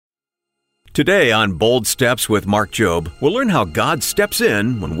Today on Bold Steps with Mark Jobe, we'll learn how God steps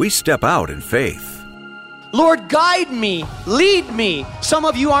in when we step out in faith. Lord, guide me, lead me. Some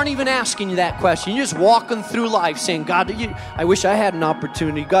of you aren't even asking that question. You're just walking through life saying, God, I wish I had an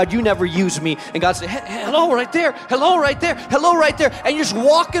opportunity. God, you never use me. And God said, hello right there, hello right there, hello right there. And you're just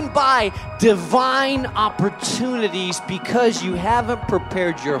walking by divine opportunities because you haven't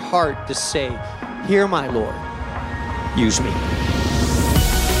prepared your heart to say, here, my Lord, use me.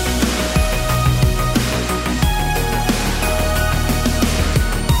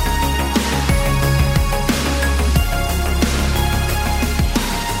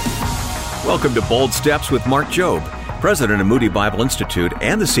 Welcome to Bold Steps with Mark Jobe, president of Moody Bible Institute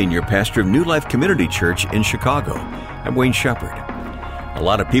and the senior pastor of New Life Community Church in Chicago. I'm Wayne Shepherd. A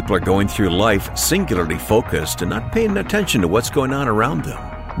lot of people are going through life singularly focused and not paying attention to what's going on around them.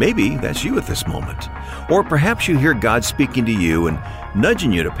 Maybe that's you at this moment. Or perhaps you hear God speaking to you and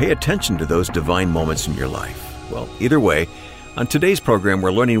nudging you to pay attention to those divine moments in your life. Well, either way, on today's program,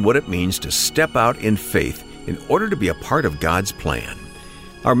 we're learning what it means to step out in faith in order to be a part of God's plan.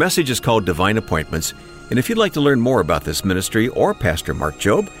 Our message is called Divine Appointments, and if you'd like to learn more about this ministry or Pastor Mark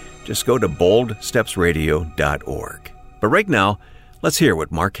Jobe, just go to boldstepsradio.org. But right now, let's hear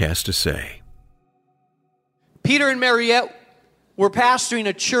what Mark has to say. Peter and Mariette were pastoring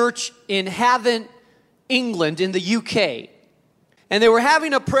a church in Havant, England, in the UK. And they were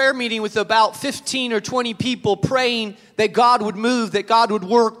having a prayer meeting with about 15 or 20 people praying that God would move, that God would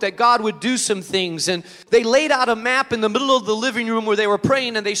work, that God would do some things. And they laid out a map in the middle of the living room where they were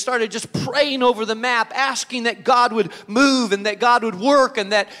praying, and they started just praying over the map, asking that God would move and that God would work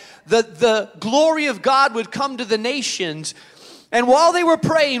and that the glory of God would come to the nations. And while they were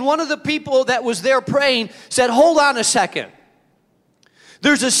praying, one of the people that was there praying said, hold on a second.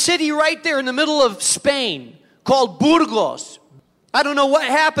 There's a city right there in the middle of Spain called Burgos. I don't know what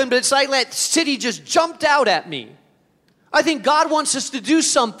happened, but it's like that city just jumped out at me. I think God wants us to do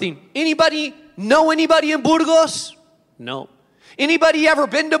something. Anybody know anybody in Burgos? No. Anybody ever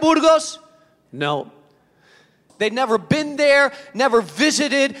been to Burgos? No. They'd never been there, never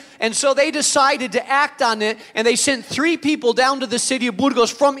visited, and so they decided to act on it, and they sent 3 people down to the city of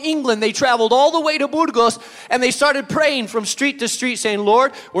Burgos from England. They traveled all the way to Burgos, and they started praying from street to street, saying,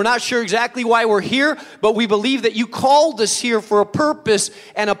 Lord, we're not sure exactly why we're here, but we believe that you called us here for a purpose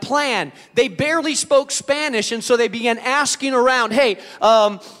and a plan. They barely spoke Spanish, and so they began asking around, hey,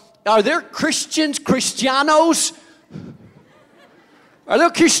 are there Cristianos? Are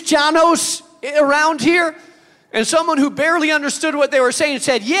there Cristianos around here? And someone who barely understood what they were saying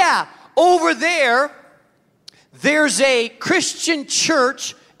said, yeah, over there's a Christian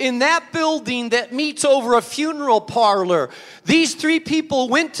church in that building that meets over a funeral parlor. These 3 people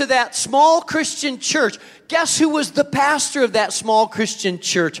went to that small Christian church. Guess who was the pastor of that small Christian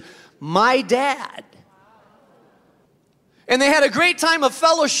church? My dad. And they had a great time of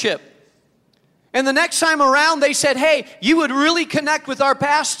fellowship. And the next time around, they said, hey, you would really connect with our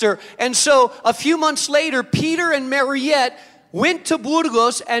pastor. And so a few months later, Peter and Mariette went to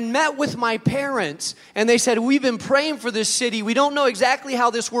Burgos and met with my parents. And they said, we've been praying for this city. We don't know exactly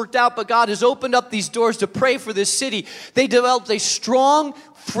how this worked out, but God has opened up these doors to pray for this city. They developed a strong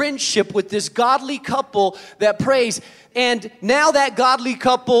friendship with this godly couple that prays. And now that godly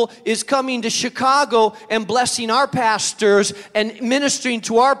couple is coming to Chicago and blessing our pastors and ministering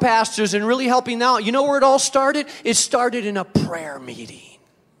to our pastors and really helping out. You know where it all started? It started in a prayer meeting.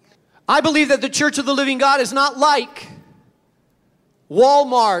 I believe that the Church of the Living God is not like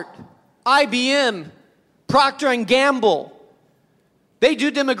Walmart, IBM, Procter & Gamble. They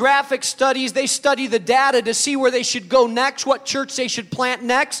do demographic studies. They study the data to see where they should go next, what church they should plant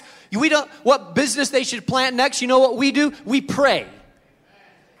next. What business they should plant next. You know what we do? We pray.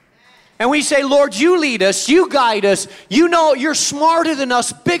 And we say, Lord, you lead us, you guide us. You know you're smarter than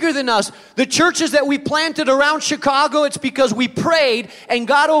us, bigger than us. The churches that we planted around Chicago, it's because we prayed and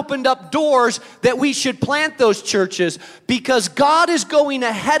God opened up doors that we should plant those churches because God is going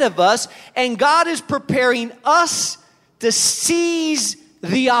ahead of us and God is preparing us to seize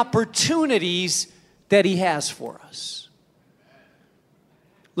the opportunities that He has for us.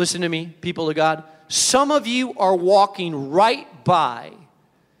 Listen to me, people of God. Some of you are walking right by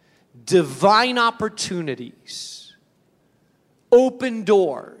divine opportunities, open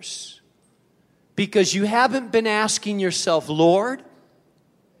doors, because you haven't been asking yourself, Lord,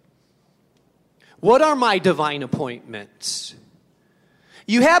 what are my divine appointments?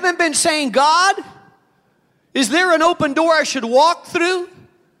 You haven't been saying, God, is there an open door I should walk through?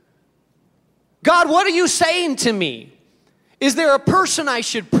 God, what are you saying to me? Is there a person I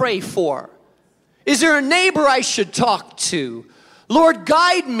should pray for? Is there a neighbor I should talk to? Lord,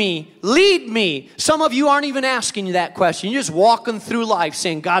 guide me, lead me. Some of you aren't even asking that question. You're just walking through life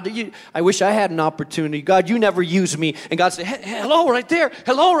saying, God, I wish I had an opportunity. God, you never use me. And God said, hello right there,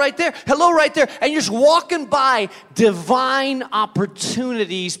 hello right there, hello right there. And you're just walking by divine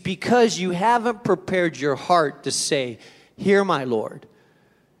opportunities because you haven't prepared your heart to say, here, my Lord,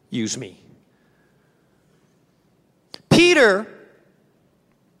 use me. Peter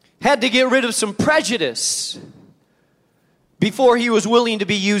had to get rid of some prejudice before he was willing to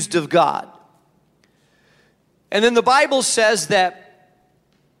be used of God. And then the Bible says that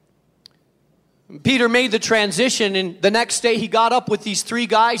Peter made the transition, and the next day he got up with these 3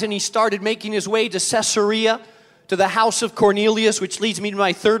 guys and he started making his way to Caesarea, to the house of Cornelius, which leads me to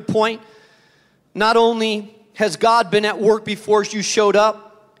my third point. Not only has God been at work before you showed up,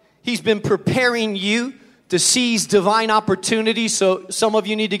 He's been preparing you to seize divine opportunities. So some of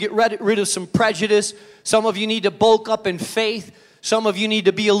you need to get rid of some prejudice. Some of you need to bulk up in faith. Some of you need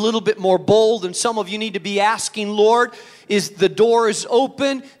to be a little bit more bold. And some of you need to be asking, Lord, is the door is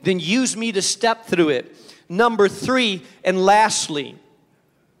open? Then use me to step through it. Number 3, and lastly,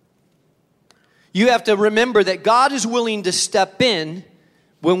 you have to remember that God is willing to step in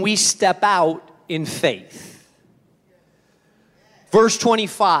when we step out in faith. Verse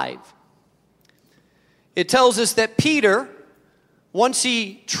 25. It tells us that Peter, once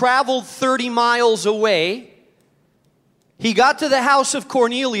he traveled 30 miles away, he got to the house of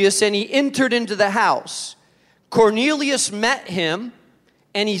Cornelius and he entered into the house. Cornelius met him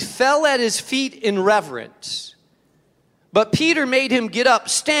and he fell at his feet in reverence. But Peter made him get up.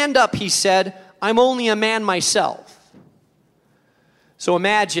 Stand up, he said. I'm only a man myself. So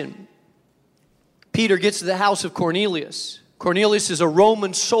imagine, Peter gets to the house of Cornelius. Cornelius is a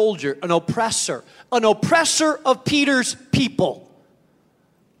Roman soldier, an oppressor of Peter's people.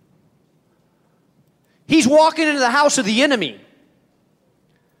 He's walking into the house of the enemy.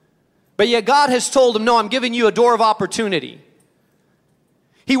 But yet God has told him, no, I'm giving you a door of opportunity.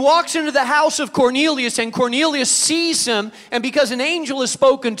 He walks into the house of Cornelius, and Cornelius sees him, and because an angel has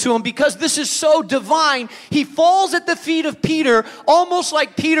spoken to him, because this is so divine, he falls at the feet of Peter, almost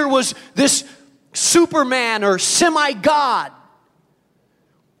like Peter was this Superman or semi-God.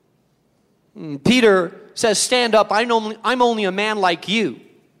 Peter says, stand up, I'm only a man like you.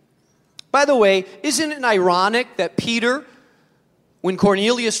 By the way, isn't it ironic that Peter, when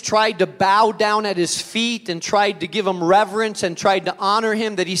Cornelius tried to bow down at his feet and tried to give him reverence and tried to honor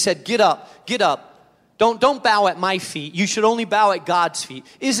him, that he said, get up, get up. Don't bow at my feet. You should only bow at God's feet.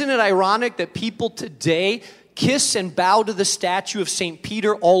 Isn't it ironic that people today kiss and bow to the statue of St.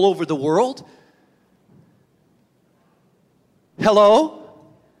 Peter all over the world? Hello?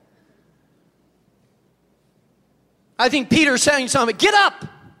 I think Peter's saying something. Get up!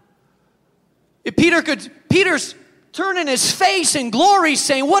 If Peter's turning his face in glory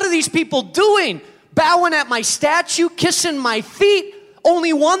saying, what are these people doing? Bowing at my statue, kissing my feet.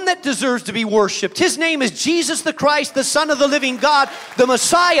 Only one that deserves to be worshiped. His name is Jesus the Christ, the Son of the living God, the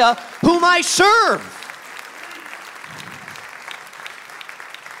Messiah, whom I serve.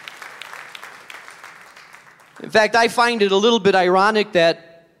 In fact, I find it a little bit ironic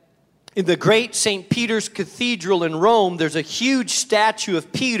that in the great St. Peter's Cathedral in Rome, there's a huge statue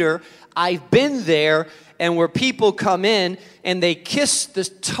of Peter. I've been there, and where people come in and they kiss the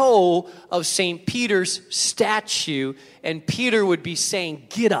toe of St. Peter's statue, and Peter would be saying,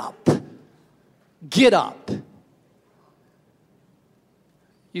 get up, get up.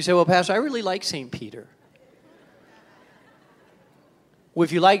 You say, well, Pastor, I really like St. Peter. Well,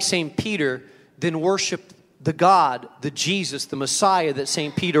 if you like St. Peter, then worship the God, the Jesus, the Messiah that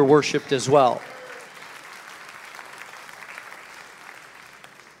St. Peter worshiped as well.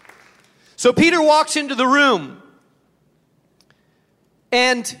 So Peter walks into the room,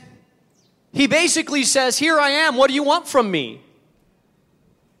 and he basically says, here I am, what do you want from me?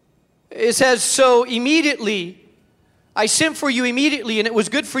 It says, so immediately, I sent for you immediately, and it was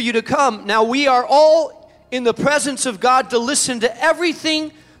good for you to come. Now we are all in the presence of God to listen to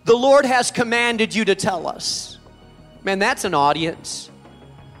everything the Lord has commanded you to tell us. Man, that's an audience.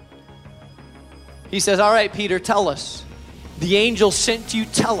 He says, all right, Peter, tell us. The angel sent you,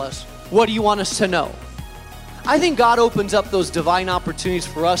 tell us. What do you want us to know? I think God opens up those divine opportunities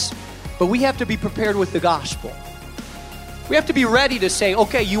for us, but we have to be prepared with the gospel. We have to be ready to say,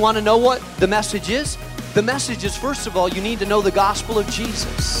 okay, you want to know what the message is? The message is, first of all, you need to know the gospel of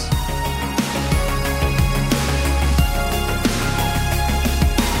Jesus.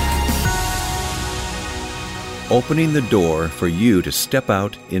 Opening the door for you to step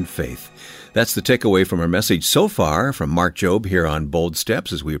out in faith. That's the takeaway from our message so far from Mark Jobe here on Bold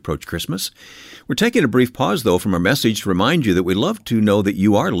Steps as we approach Christmas. We're taking a brief pause, though, from our message to remind you that we'd love to know that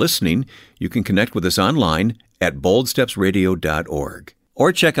you are listening. You can connect with us online at boldstepsradio.org.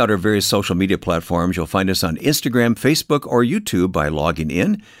 Or check out our various social media platforms. You'll find us on Instagram, Facebook, or YouTube by logging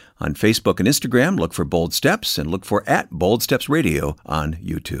in. On Facebook and Instagram, look for Bold Steps and look for @BoldStepsRadio on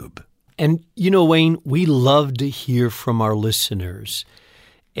YouTube. And you know, Wayne, we love to hear from our listeners.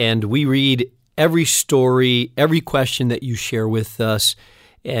 And we read every story, every question that you share with us.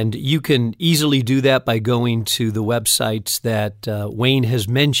 And you can easily do that by going to the websites that Wayne has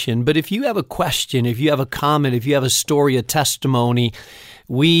mentioned. But if you have a question, if you have a comment, if you have a story, a testimony,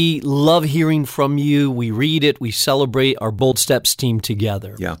 we love hearing from you. We read it. We celebrate our Bold Steps team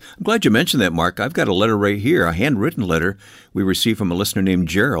together. Yeah. I'm glad you mentioned that, Mark. I've got a letter right here, a handwritten letter we received from a listener named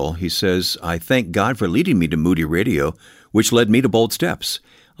Gerald. He says, I thank God for leading me to Moody Radio, which led me to Bold Steps.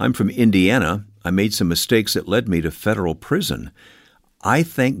 I'm from Indiana. I made some mistakes that led me to federal prison. I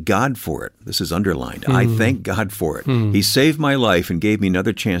thank God for it. This is underlined. I thank God for it. He saved my life and gave me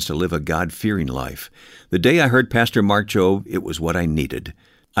another chance to live a God-fearing life. The day I heard Pastor Mark Jobe, it was what I needed.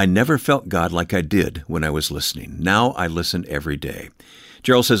 I never felt God like I did when I was listening. Now I listen every day.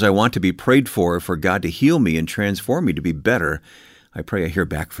 Gerald says, I want to be prayed for God to heal me and transform me to be better. I pray I hear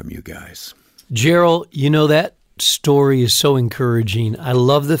back from you guys. Gerald, you know that story is so encouraging. I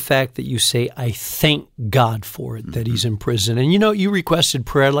love the fact that you say, I thank God for it, that he's in prison. And you know, you requested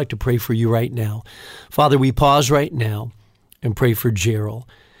prayer. I'd like to pray for you right now. Father, we pause right now and pray for Gerald.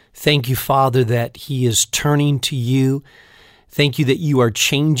 Thank you, Father, that he is turning to you. Thank you that you are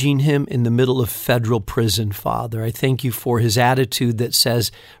changing him in the middle of federal prison, Father. I thank you for his attitude that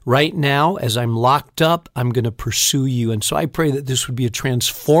says, right now, as I'm locked up, I'm going to pursue you. And so I pray that this would be a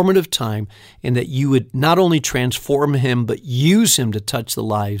transformative time and that you would not only transform him, but use him to touch the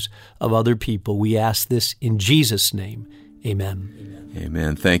lives of other people. We ask this in Jesus' name. Amen.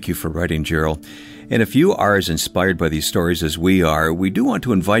 Amen. Thank you for writing, Gerald. And if you are as inspired by these stories as we are, we do want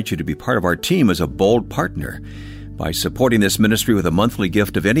to invite you to be part of our team as a Bold partner. By supporting this ministry with a monthly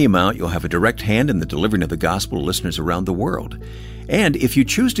gift of any amount, you'll have a direct hand in the delivering of the gospel to listeners around the world. And if you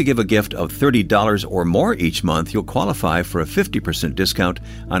choose to give a gift of $30 or more each month, you'll qualify for a 50% discount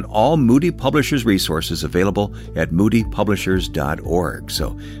on all Moody Publishers resources available at moodypublishers.org.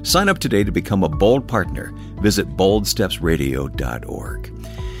 So sign up today to become a Bold partner. Visit boldstepsradio.org.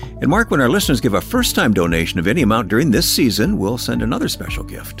 And Mark, when our listeners give a first-time donation of any amount during this season, we'll send another special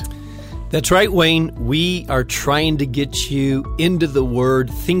gift. That's right, Wayne. We are trying to get you into the Word,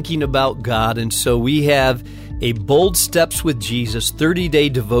 thinking about God. And so we have a Bold Steps with Jesus 30-day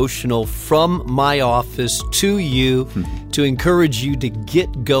devotional from my office to you to encourage you to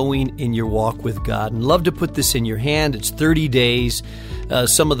get going in your walk with God. And love to put this in your hand. It's 30 days.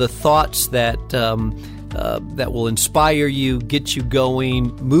 Some of the thoughts that will inspire you, get you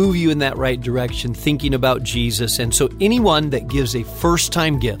going, move you in that right direction, thinking about Jesus. And so anyone that gives a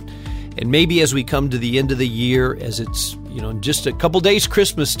first-time gift, and maybe as we come to the end of the year, as it's, in just a couple days,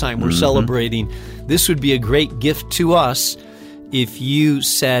 Christmas time, we're celebrating, this would be a great gift to us if you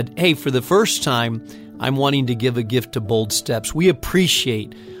said, hey, for the first time, I'm wanting to give a gift to Bold Steps. We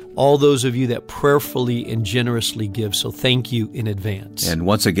appreciate all those of you that prayerfully and generously give, so thank you in advance. And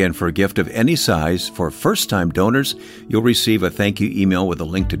once again, for a gift of any size, for first-time donors, you'll receive a thank you email with a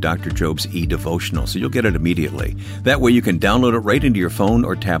link to Dr. Jobe's e-devotional, so you'll get it immediately. That way you can download it right into your phone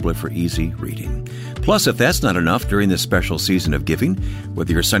or tablet for easy reading. Plus, if that's not enough during this special season of giving,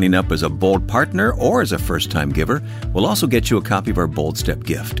 whether you're signing up as a Bold partner or as a first-time giver, we'll also get you a copy of our Bold Step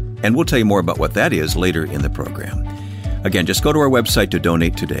gift. And we'll tell you more about what that is later in the program. Again, just go to our website to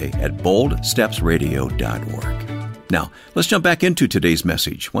donate today at boldstepsradio.org. Now, let's jump back into today's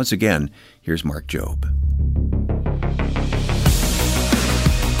message. Once again, here's Mark Jobe.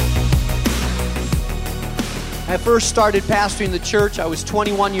 I first started pastoring the church. I was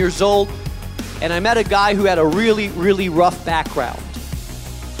 21 years old, and I met a guy who had a really, really rough background.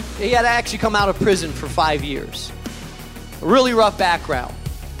 He had actually come out of prison for 5 years. A really rough background.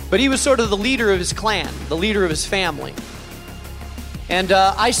 But he was sort of the leader of his clan, the leader of his family. And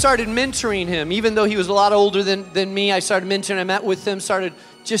I started mentoring him. Even though he was a lot older than me, I started mentoring him. I met with him, started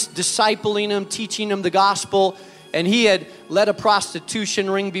just discipling him, teaching him the gospel. And he had led a prostitution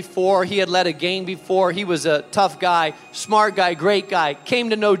ring before. He had led a gang before. He was a tough guy, smart guy, great guy.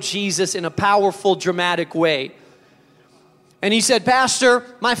 Came to know Jesus in a powerful, dramatic way. And he said, Pastor,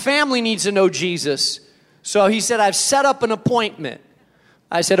 my family needs to know Jesus. So he said, I've set up an appointment.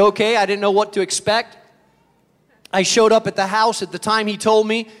 I said, okay. I didn't know what to expect. I showed up at the house at the time he told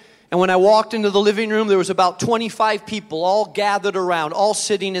me. And when I walked into the living room, there was about 25 people all gathered around, all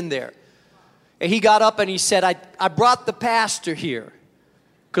sitting in there. And he got up and he said, I brought the pastor here.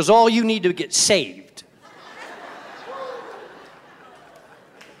 because all you need to get saved.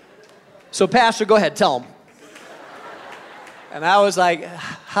 So, Pastor, go ahead, tell them. And I was like,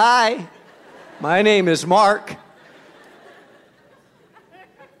 hi, my name is Mark.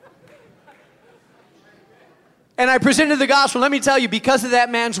 And I presented the gospel. Let me tell you, because of that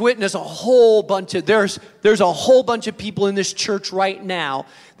man's witness, there's a whole bunch of people in this church right now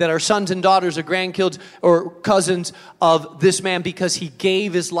that are sons and daughters or grandkids or cousins of this man because he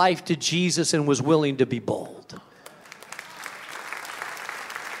gave his life to Jesus and was willing to be bold.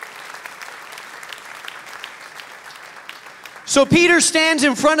 So Peter stands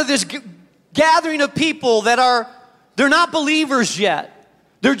in front of this gathering of people they're not believers yet.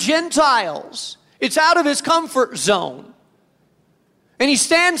 They're Gentiles. It's out of his comfort zone. And he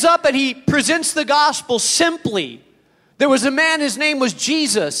stands up and he presents the gospel simply. There was a man, his name was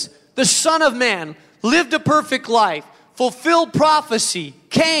Jesus, the Son of Man, lived a perfect life, fulfilled prophecy,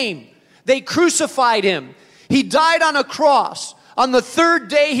 came. They crucified him. He died on a cross. On the third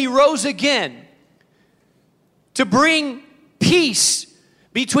day, he rose again to bring peace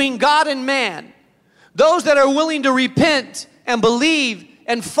between God and man. Those that are willing to repent and believe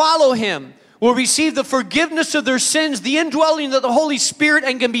and follow him will receive the forgiveness of their sins, the indwelling of the Holy Spirit,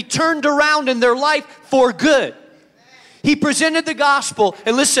 and can be turned around in their life for good. He presented the gospel,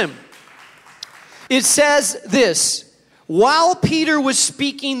 and listen, it says this: while Peter was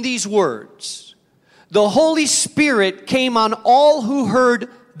speaking these words, the Holy Spirit came on all who heard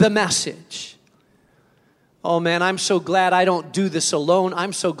the message. Oh man, I'm so glad I don't do this alone.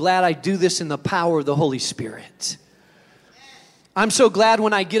 I'm so glad I do this in the power of the Holy Spirit. I'm so glad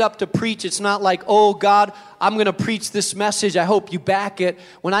when I get up to preach, it's not like, oh God, I'm going to preach this message. I hope you back it.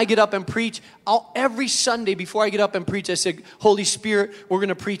 When I get up and preach, every Sunday before I get up and preach, I say, Holy Spirit, we're going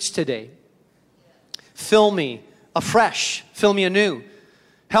to preach today. Fill me afresh. Fill me anew.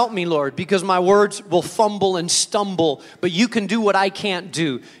 Help me, Lord, because my words will fumble and stumble, but you can do what I can't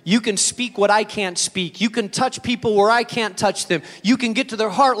do. You can speak what I can't speak. You can touch people where I can't touch them. You can get to their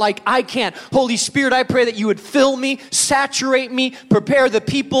heart like I can't. Holy Spirit, I pray that you would fill me, saturate me, prepare the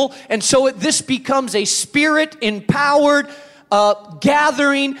people, and so this becomes a Spirit-empowered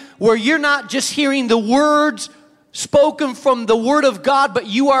gathering where you're not just hearing the words spoken from the Word of God, but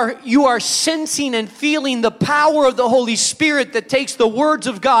you are sensing and feeling the power of the Holy Spirit that takes the words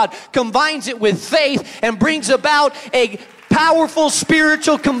of God, combines it with faith, and brings about a powerful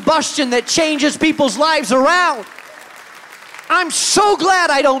spiritual combustion that changes people's lives around. I'm so glad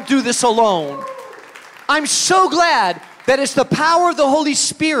I don't do this alone. I'm so glad that it's the power of the Holy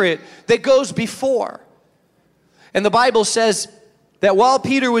Spirit that goes before. And the Bible says that while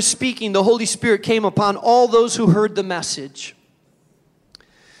Peter was speaking, the Holy Spirit came upon all those who heard the message.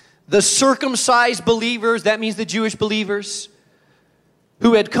 The circumcised believers, that means the Jewish believers,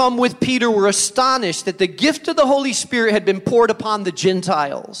 who had come with Peter were astonished that the gift of the Holy Spirit had been poured upon the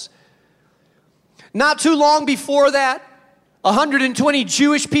Gentiles. Not too long before that, 120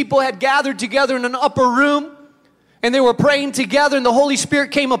 Jewish people had gathered together in an upper room, and they were praying together, and the Holy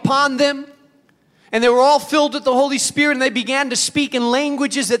Spirit came upon them. And they were all filled with the Holy Spirit, and they began to speak in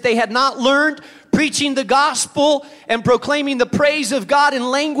languages that they had not learned, preaching the gospel and proclaiming the praise of God in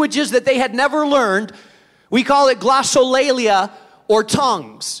languages that they had never learned. We call it glossolalia, or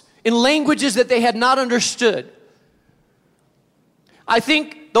tongues, in languages that they had not understood. I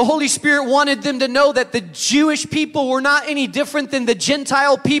think the Holy Spirit wanted them to know that the Jewish people were not any different than the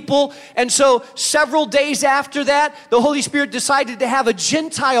Gentile people. And so several days after that, the Holy Spirit decided to have a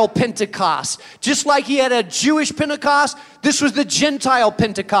Gentile Pentecost. Just like he had a Jewish Pentecost, this was the Gentile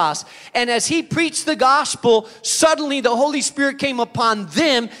Pentecost. And as he preached the gospel, suddenly the Holy Spirit came upon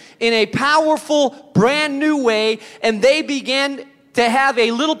them in a powerful, brand new way. And they began to have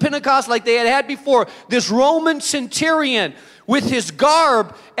a little Pentecost like they had had before. This Roman centurion, with his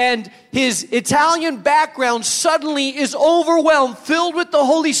garb and his Italian background, suddenly is overwhelmed, filled with the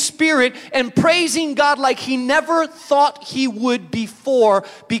Holy Spirit, and praising God like he never thought he would before,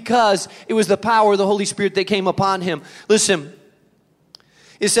 because it was the power of the Holy Spirit that came upon him. Listen,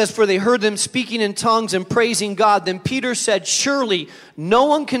 it says, for they heard them speaking in tongues and praising God. Then Peter said, surely no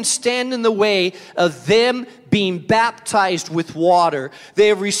one can stand in the way of them being baptized with water. They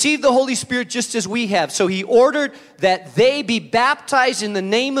have received the Holy Spirit just as we have. So he ordered that they be baptized in the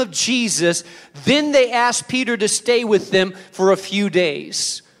name of Jesus. Then they asked Peter to stay with them for a few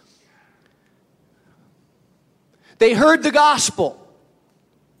days. They heard the gospel.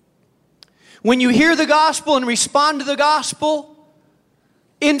 When you hear the gospel and respond to the gospel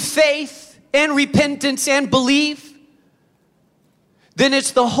in faith and repentance and belief, then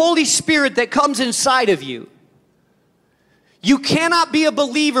it's the Holy Spirit that comes inside of you. You cannot be a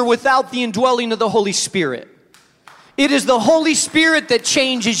believer without the indwelling of the Holy Spirit. It is the Holy Spirit that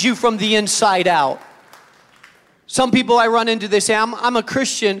changes you from the inside out. Some people I run into, they say, I'm a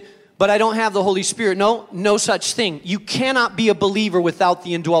Christian, but I don't have the Holy Spirit. No such thing. You cannot be a believer without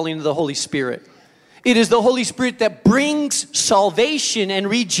the indwelling of the Holy Spirit. It is the Holy Spirit that brings salvation and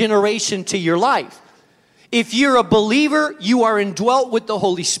regeneration to your life. If you're a believer, you are indwelt with the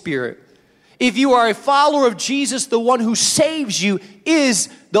Holy Spirit. If you are a follower of Jesus, the one who saves you is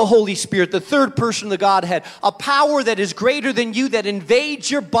the Holy Spirit, the third person of the Godhead, a power that is greater than you, that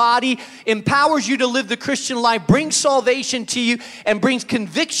invades your body, empowers you to live the Christian life, brings salvation to you, and brings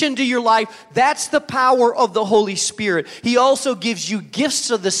conviction to your life. That's the power of the Holy Spirit. He also gives you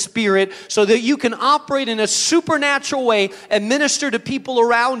gifts of the Spirit so that you can operate in a supernatural way and minister to people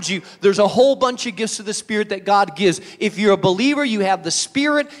around you. There's a whole bunch of gifts of the Spirit that God gives. If you're a believer, you have the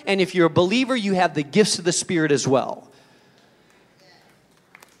Spirit, and if you're a believer, you have the gifts of the Spirit as well.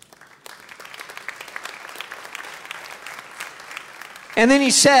 And then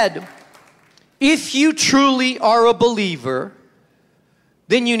he said, if you truly are a believer,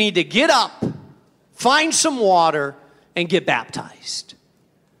 then you need to get up, find some water, and get baptized.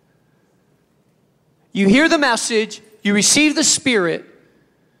 You hear the message, you receive the Spirit,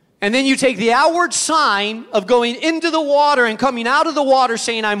 and then you take the outward sign of going into the water and coming out of the water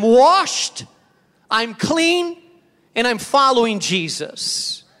saying, I'm washed, I'm clean, and I'm following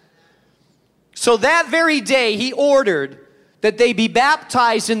Jesus. So that very day, he ordered that they be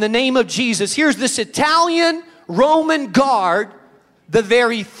baptized in the name of Jesus. Here's this Italian Roman guard, the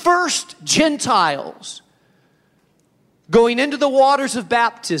very first Gentiles, going into the waters of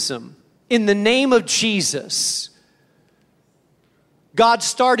baptism in the name of Jesus. God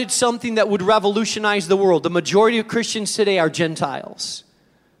started something that would revolutionize the world. The majority of Christians today are Gentiles.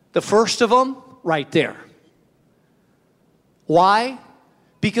 The first of them, right there. Why?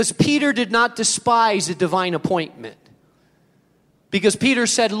 Because Peter did not despise a divine appointment. Because Peter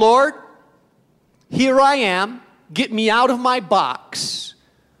said, Lord, here I am. Get me out of my box.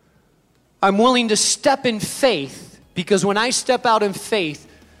 I'm willing to step in faith, because when I step out in faith,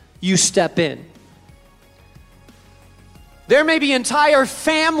 you step in. There may be entire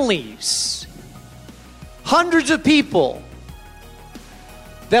families, hundreds of people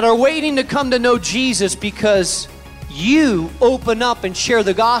that are waiting to come to know Jesus because you open up and share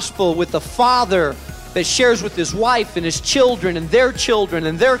the gospel with the father that shares with his wife and his children and their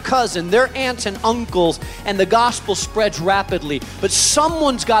cousin, their aunts and uncles, and the gospel spreads rapidly. But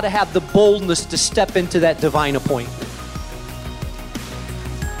someone's got to have the boldness to step into that divine appointment.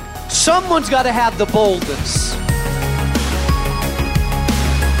 Someone's got to have the boldness.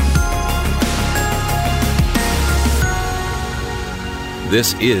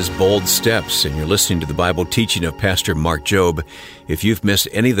 This is Bold Steps, and you're listening to the Bible teaching of Pastor Mark Jobe. If you've missed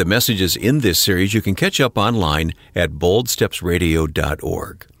any of the messages in this series, you can catch up online at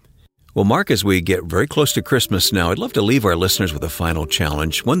boldstepsradio.org. Well, Mark, as we get very close to Christmas now, I'd love to leave our listeners with a final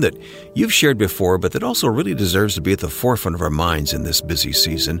challenge, one that you've shared before, but that also really deserves to be at the forefront of our minds in this busy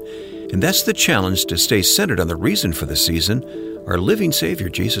season. And that's the challenge to stay centered on the reason for the season, our living Savior,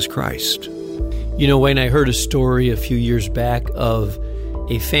 Jesus Christ. You know, Wayne, I heard a story a few years back of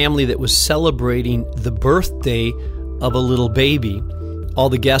a family that was celebrating the birthday of a little baby. All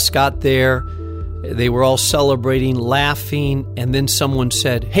the guests got there. They were all celebrating, laughing, and then someone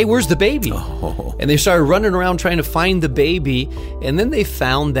said, "Hey, where's the baby?" Oh. And they started running around trying to find the baby, and then they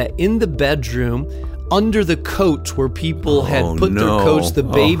found that in the bedroom, under the coats where people had put their coats, the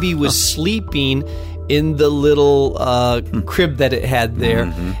baby was sleeping in the little crib that it had there.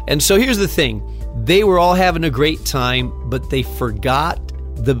 Mm-hmm. And so here's the thing. They were all having a great time, but they forgot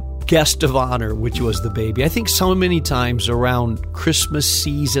the guest of honor, which was the baby. I think so many times around Christmas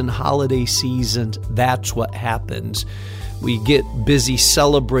season, holiday seasons, that's what happens. We get busy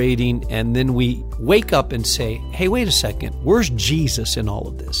celebrating, and then we wake up and say, hey, wait a second, where's Jesus in all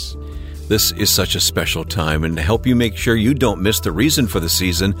of this? This is such a special time, and to help you make sure you don't miss the reason for the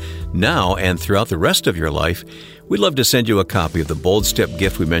season now and throughout the rest of your life, we'd love to send you a copy of the Bold Step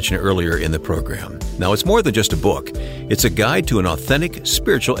gift we mentioned earlier in the program. Now, it's more than just a book. It's a guide to an authentic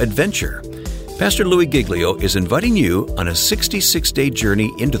spiritual adventure. Pastor Louis Giglio is inviting you on a 66-day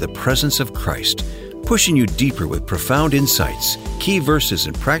journey into the presence of Christ, pushing you deeper with profound insights, key verses,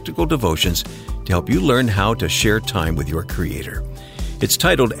 and practical devotions to help you learn how to share time with your Creator. It's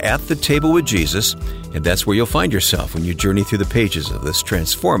titled At the Table with Jesus, and that's where you'll find yourself when you journey through the pages of this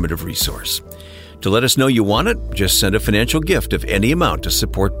transformative resource. To let us know you want it, just send a financial gift of any amount to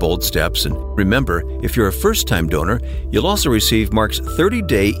support Bold Steps. And remember, if you're a first-time donor, you'll also receive Mark's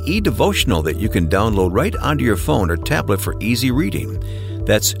 30-day e-devotional that you can download right onto your phone or tablet for easy reading.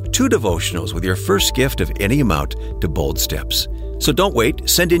 That's 2 devotionals with your first gift of any amount to Bold Steps. So don't wait.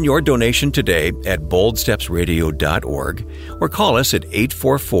 Send in your donation today at boldstepsradio.org or call us at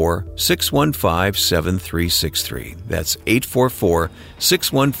 844-615-7363. That's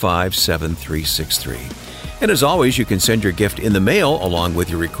 844-615-7363. And as always, you can send your gift in the mail along with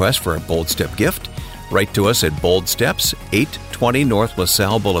your request for a Bold Step gift. Write to us at Bold Steps, 820 North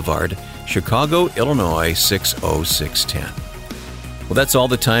LaSalle Boulevard, Chicago, Illinois, 60610. Well, that's all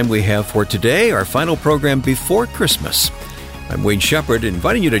the time we have for today, our final program before Christmas. I'm Wayne Shepherd,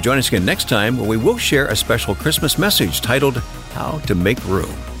 inviting you to join us again next time when we will share a special Christmas message titled, How to Make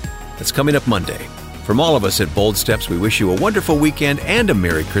Room. That's coming up Monday. From all of us at Bold Steps, we wish you a wonderful weekend and a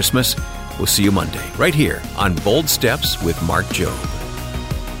Merry Christmas. We'll see you Monday, right here on Bold Steps with Mark Jobe.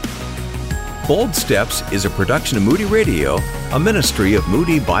 Bold Steps is a production of Moody Radio, a ministry of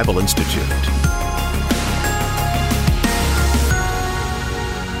Moody Bible Institute.